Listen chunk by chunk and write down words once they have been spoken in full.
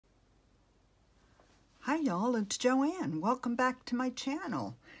Hi y'all, it's Joanne. Welcome back to my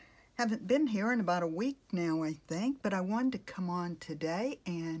channel. Haven't been here in about a week now, I think, but I wanted to come on today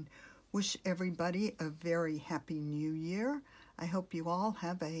and wish everybody a very happy new year. I hope you all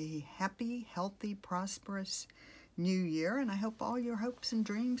have a happy, healthy, prosperous new year, and I hope all your hopes and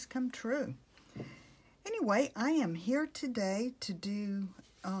dreams come true. Anyway, I am here today to do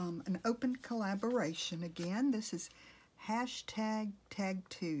an open collaboration again. This is hashtag Tag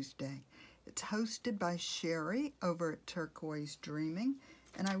Tuesday. It's hosted by Sheree over at Turquoise Dreaming,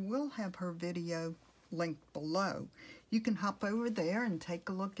 and I will have her video linked below. You can hop over there and take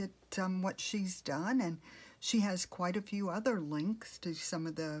a look at what she's done, and she has quite a few other links to some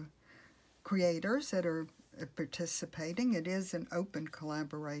of the creators that are participating. It is an open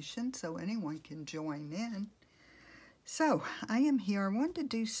collaboration, so anyone can join in. So, I am here. I wanted to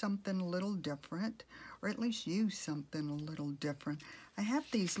do something a little different, or at least use something a little different. I have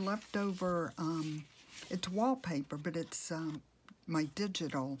these leftover, it's wallpaper, but it's my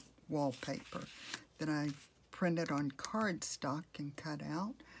digital wallpaper that I printed on cardstock and cut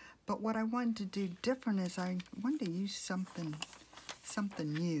out. But what I wanted to do different is I wanted to use something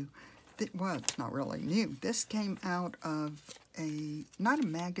new. Well, it's not really new. This came out of not a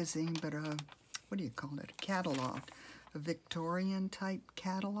magazine, but a, what do you call it, a catalog, a Victorian type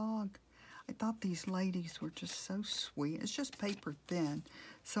catalog. I thought these ladies were just so sweet. It's just paper thin.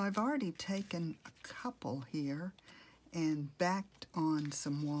 So I've already taken a couple here and backed on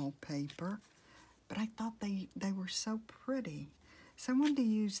some wallpaper, but I thought they were so pretty. So I wanted to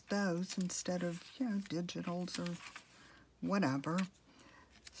use those instead of, digitals or whatever.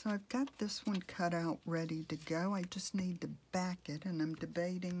 So I've got this one cut out ready to go. I just need to back it, and I'm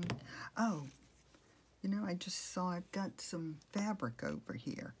debating, I just saw I've got some fabric over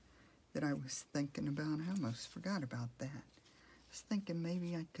here that I was thinking about. I almost forgot about that. I was thinking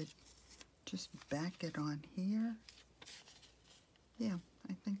maybe I could just back it on here. Yeah,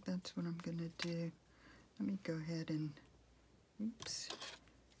 I think that's what I'm going to do. Let me go ahead and,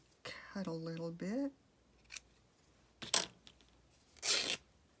 cut a little bit.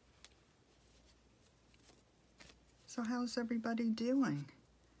 So how's everybody doing?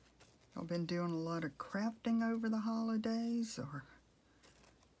 Y'all been doing a lot of crafting over the holidays, or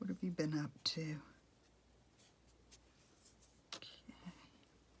what have you been up to? Okay.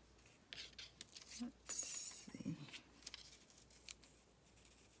 Let's see.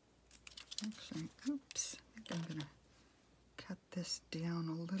 Actually, I think I'm going to cut this down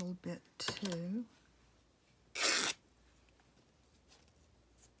a little bit too.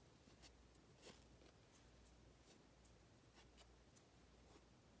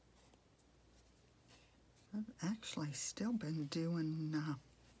 I've actually still been doing a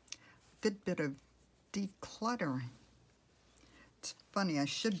good bit of decluttering. It's funny, I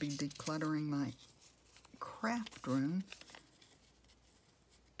should be decluttering my craft room,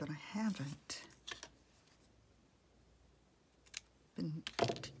 but I haven't. Been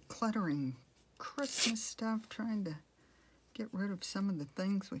decluttering Christmas stuff, trying to get rid of some of the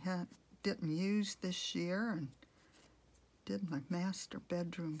things we didn't use this year, and did my master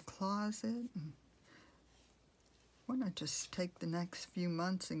bedroom closet. And why not just take the next few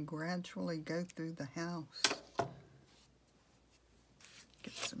months and gradually go through the house?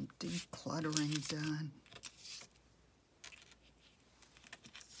 Get some decluttering done.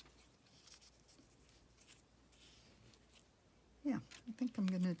 Yeah, I think I'm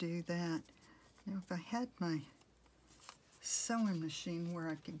going to do that. Now, if I had my sewing machine where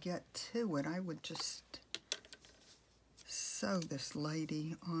I could get to it, I would just sew this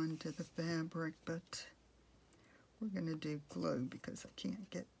lady onto the fabric, but we're going to do glue because I can't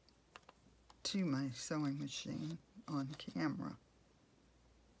get to my sewing machine on camera.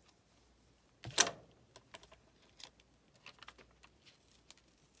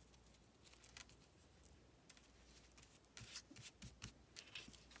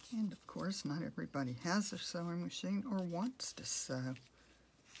 And of course, not everybody has a sewing machine or wants to sew. I'm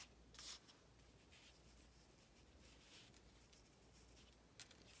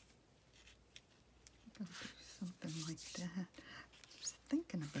going to do something like that. I was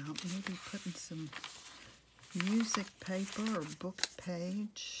thinking about maybe putting some music paper or book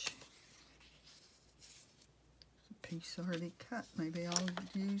page. There's a piece already cut. Maybe I'll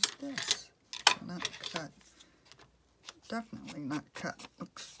use this. Not cut. Definitely not cut.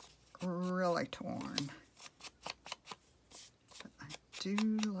 Looks really torn. But I do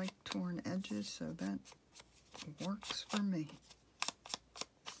like torn edges, so that works for me.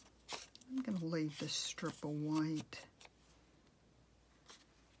 I'm going to leave this strip of white.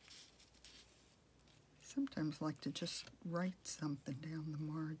 Sometimes like to just write something down the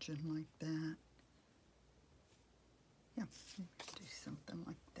margin like that. do something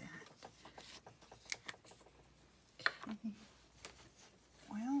like that. Okay.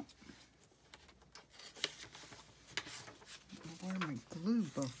 Well, I don't know where my glue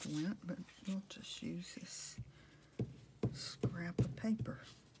book went, but we'll just use this scrap of paper.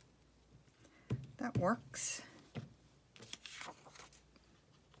 That works.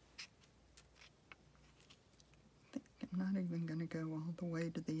 I think I'm not even going to go all the way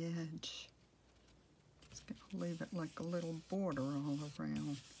to the edge. Just going to leave it like a little border all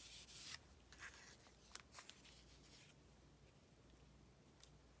around.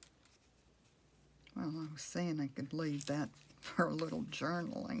 Well, I was saying I could leave that for a little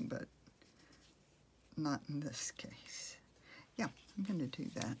journaling, but not in this case. Yeah, I'm going to do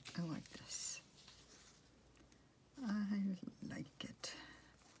that. I like this. I like it.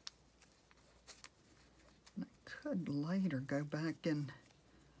 And I could later go back and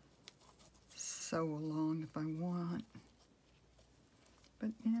sew along if I want.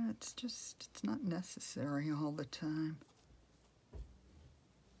 But yeah, it's not necessary all the time.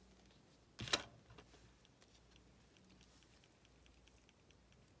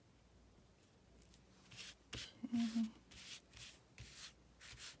 Okay.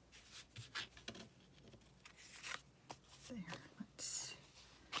 There, let's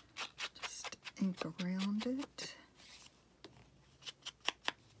just ink around it.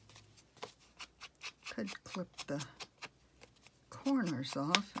 Could clip the corners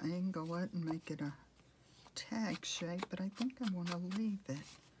off, angle it, and make it a tag shape, but I think I want to leave it.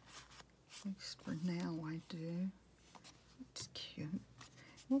 At least for now I do. It's cute.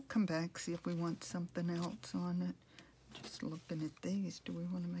 We'll come back, see if we want something else on it. Just looking at these, do we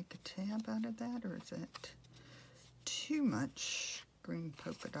want to make a tab out of that, or is that too much green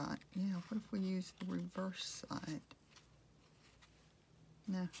polka dot? Yeah, what if we use the reverse side?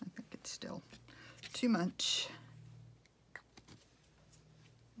 No, I think it's still too much.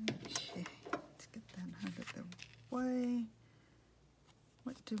 Okay, let's get that out of the way.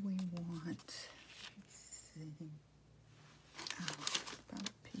 What do we want? Let's see. Oh, about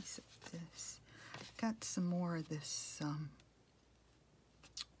a piece of this. Got some more of this,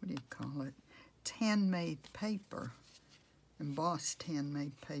 what do you call it? Handmade paper, embossed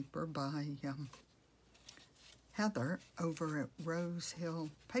handmade paper by Heather over at Rose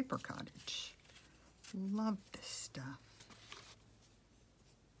Hill Paper Cottage. Love this stuff.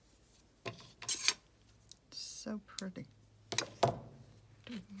 So pretty. Do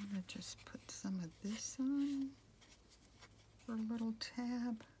we want to just put some of this on for a little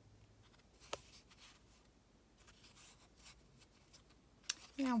tab?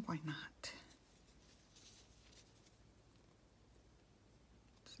 Yeah, why not?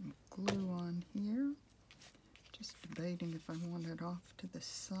 Some glue on here. Just debating if I want it off to the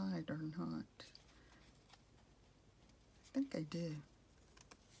side or not. I think I do.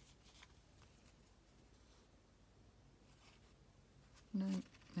 No,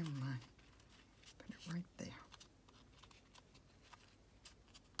 never mind. Put it right there.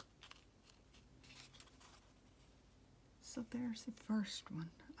 So there's the first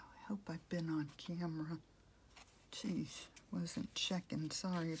one. Oh, I hope I've been on camera. Jeez, wasn't checking.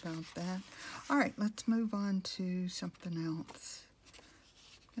 Sorry about that. All right, let's move on to something else.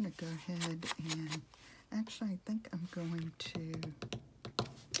 I'm going to go ahead and... Actually, I think I'm going to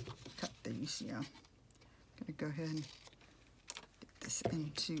cut these, yeah. I'm going to go ahead and get this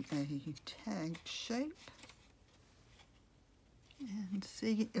into a tag shape. And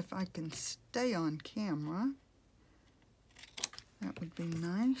see if I can stay on camera. That would be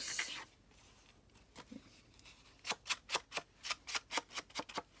nice.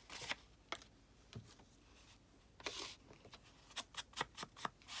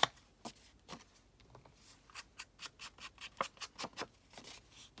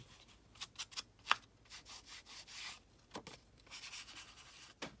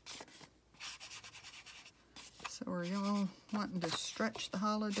 So are y'all wanting to stretch the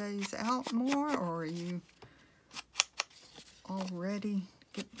holidays out more, or are you already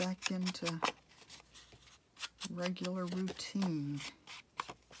get back into regular routine?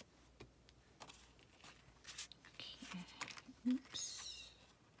 Okay. Oops.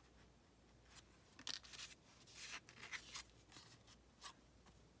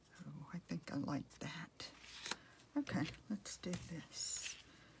 Oh, I think I like that. Okay, let's do this.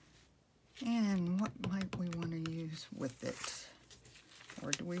 And what might we want to use with it?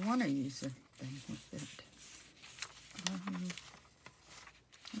 Or do we want to use anything with it?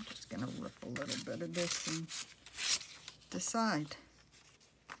 I'm just going to rip a little bit of this and decide.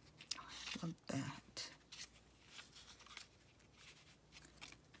 Oh, I love that.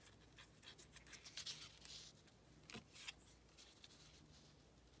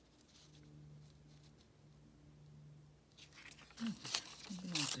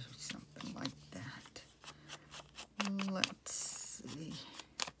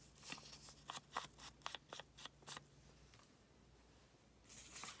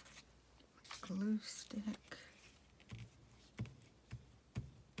 stick.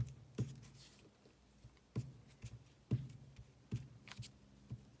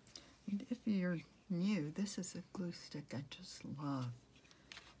 And if you're new, this is a glue stick I just love.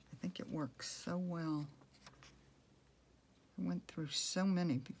 I think it works so well. I went through so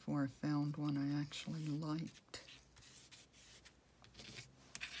many before I found one I actually liked.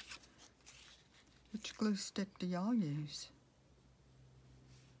 Which glue stick do y'all use?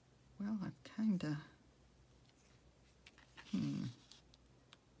 Well, I've kinda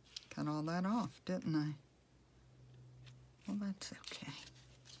cut all that off, didn't I? Well, that's okay.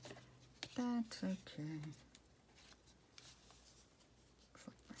 That's okay. Looks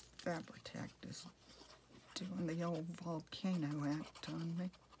like my Fabri-Tac is doing the old volcano act on me.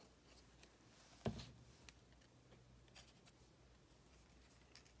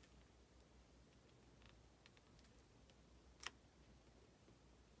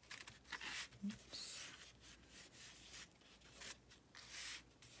 Oops.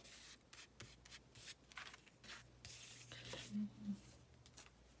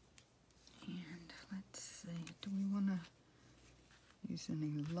 And let's see, do we want to use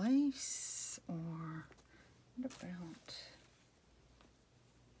any lace, or what about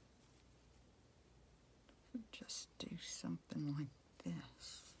if we just do something like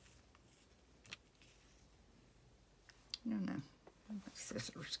this? I don't know. Where my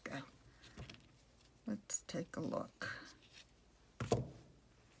scissors go? Let's take a look.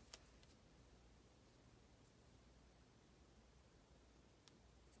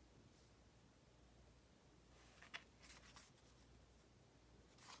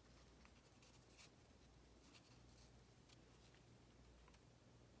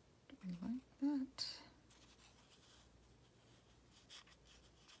 Do we like that?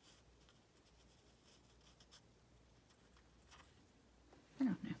 I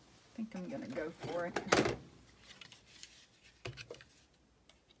don't know. I think I'm gonna go for it.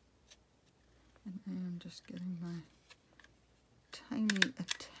 And I'm just getting my tiny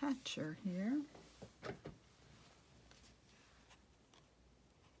attacher here.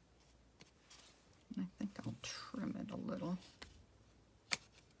 And I think I'll trim it a little.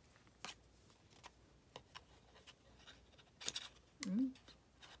 Oops.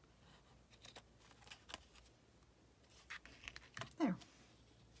 There. I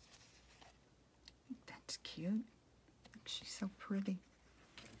think that's cute. I think she's so pretty.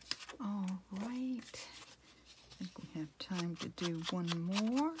 All right. I think we have time to do one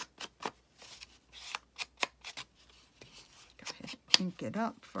more. Go ahead and ink it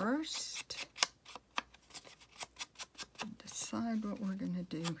up first. And decide what we're going to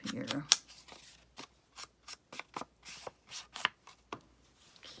do here.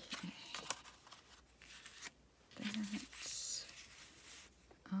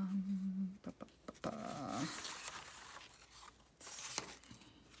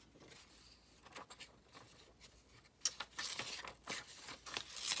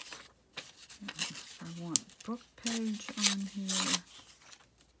 Book page on here,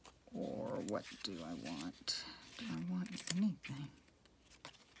 or what do I want? Do I want anything?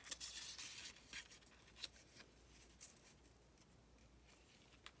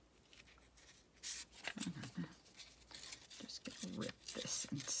 I don't know. Just gonna rip this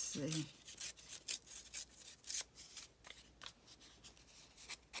and see.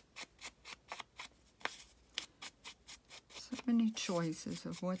 So many choices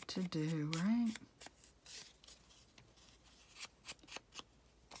of what to do, right?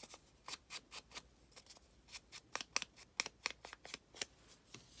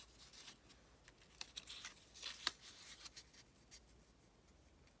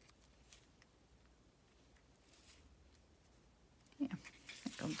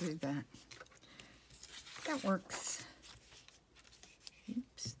 I'll do that. That works.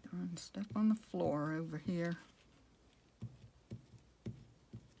 Oops, throwing stuff on the floor over here.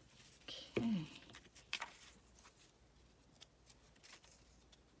 Okay.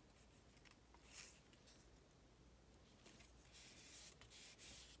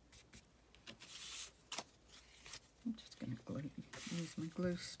 I'm just going to use my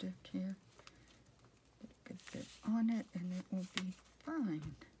glue stick here. Put a good bit on it and it will be fine.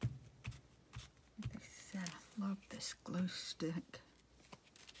 Like I said, I love this glue stick.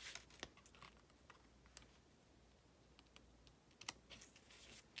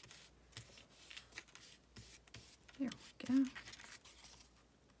 There we go.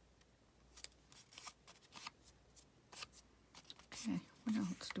 Okay, what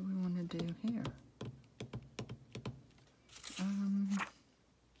else do we want to do here?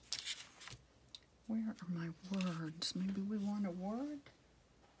 Where are my words? Maybe we want a word?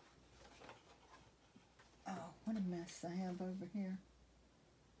 mess I have over here.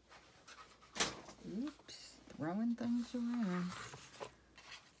 Oops, throwing things around.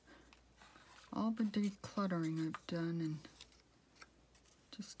 All the decluttering I've done and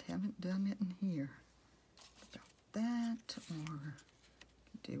just haven't done it in here. About that, or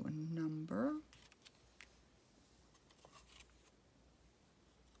do a number.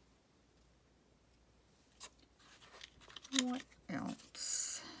 What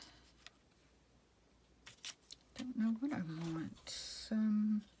else? Don't know what I want. Let's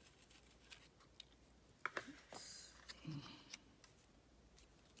see.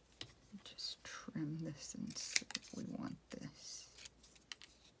 Just trim this and see if we want this.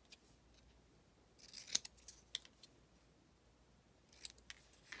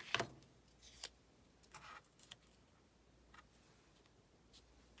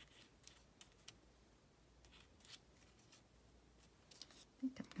 I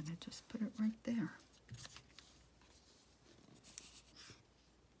think I'm going to just put it right there.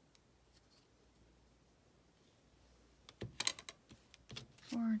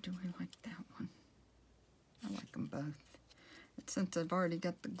 Or do I like that one? I like them both. And since I've already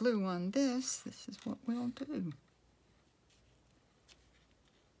got the glue on this is what we'll do.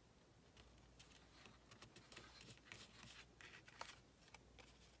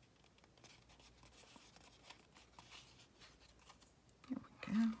 There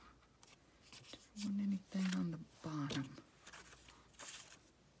we go. Don't want anything on the bottom.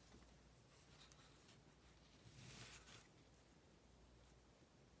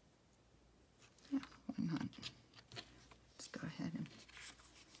 Yeah, why not? Let's go ahead and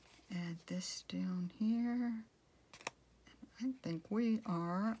add this down here. And I think we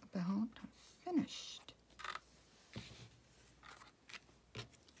are about finished.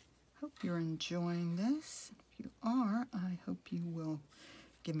 Hope you're enjoying this. If you are, I hope you will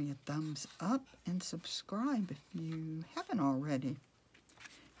give me a thumbs up and subscribe if you haven't already.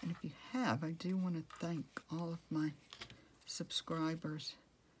 And if you have, I do want to thank all of my subscribers.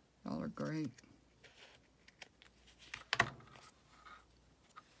 Y'all are great.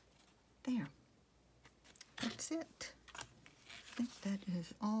 There. That's it. I think that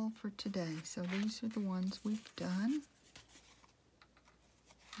is all for today. So these are the ones we've done.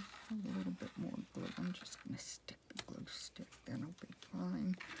 A little bit more glue. I'm just going to stick the glue stick there. It'll be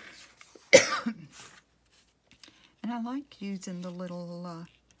fine. And I like using the little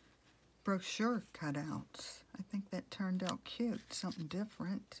brochure cutouts. I think that turned out cute. Something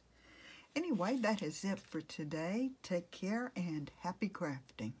different. Anyway, that is it for today. Take care and happy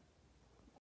crafting.